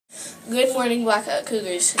Good morning, Blackout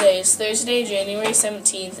Cougars. Today is Thursday, January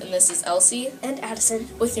 17th, and this is Elsie and Addison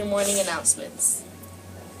with your morning announcements.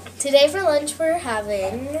 Today for lunch we're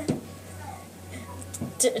having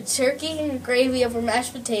turkey and gravy over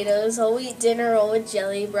mashed potatoes, whole wheat dinner roll with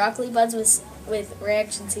jelly, broccoli buds with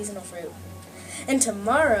ranch and seasonal fruit. And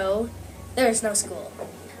tomorrow there is no school.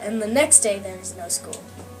 And the next day there is no school.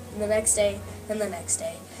 And the next day, and the next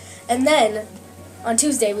day. And then on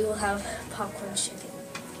Tuesday we will have popcorn chicken.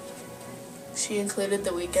 She included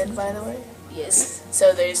the weekend, by the way. Yes.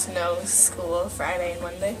 So there's no school Friday and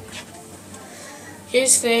Monday.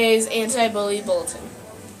 Here's today's anti-bully bulletin.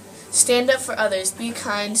 Stand up for others. Be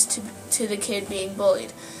kind to the kid being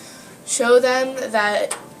bullied. Show them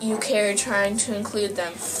that you care, trying to include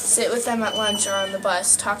them. Sit with them at lunch or on the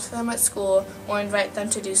bus. Talk to them at school or invite them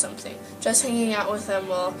to do something. Just hanging out with them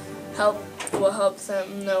will help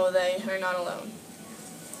them know they are not alone.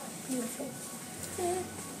 Beautiful.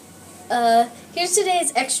 Here's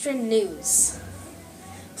today's extra news.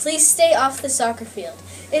 Please stay off the soccer field.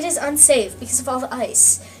 It is unsafe because of all the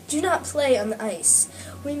ice. Do not play on the ice.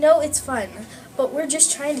 We know it's fun, but we're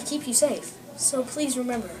just trying to keep you safe. So please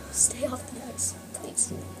remember, stay off the ice,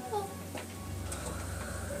 please. Oh.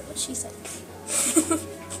 What she said.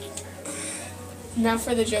 Now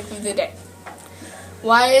for the joke of the day.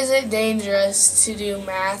 Why is it dangerous to do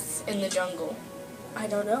math in the jungle? I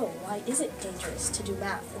don't know. Why is it dangerous to do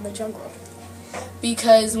math in the jungle?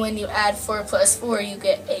 Because when you add 4 plus 4, you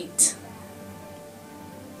get 8.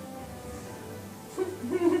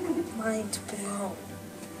 Mind blown.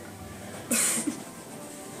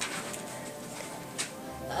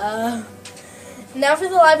 Now for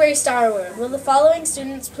the library star word. Will the following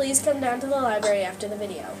students please come down to the library after the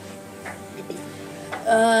video?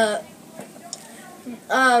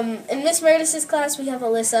 In Miss Meredith's class we have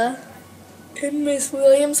Alyssa. In Miss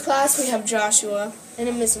Williams' class we have Joshua. And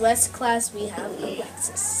in Miss West's class we have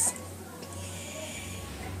Alexis.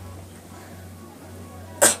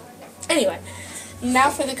 Anyway, now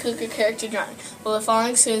for the Cougar character drawing. Will the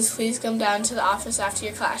following students please come down to the office after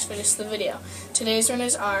your class finish the video? Today's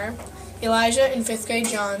runners are Elijah in 5th grade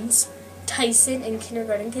Johns, Tyson in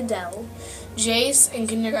kindergarten Cadell, Jace in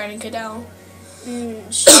kindergarten Cadell,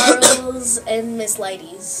 Charles and Miss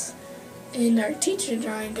Leidy's. And our teacher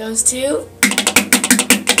drawing goes to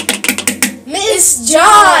Miss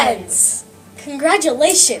Johns!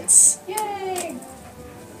 Congratulations! Yay!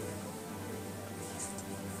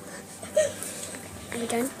 And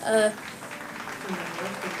again,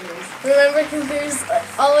 remember, Cougars,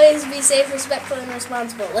 always be safe, respectful, and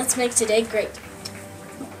responsible. Let's make today great.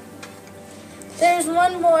 There's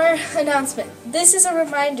one more announcement. This is a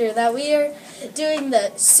reminder that we are doing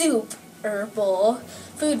the Soup Bowl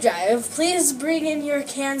food drive. Please bring in your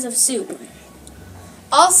cans of soup.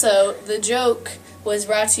 Also, the joke for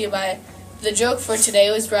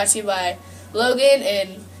today was brought to you by Logan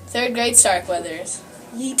in 3rd grade Starkweathers.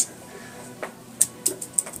 Yeet.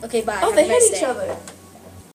 Okay, bye. Oh, Have they a nice hit each day. other.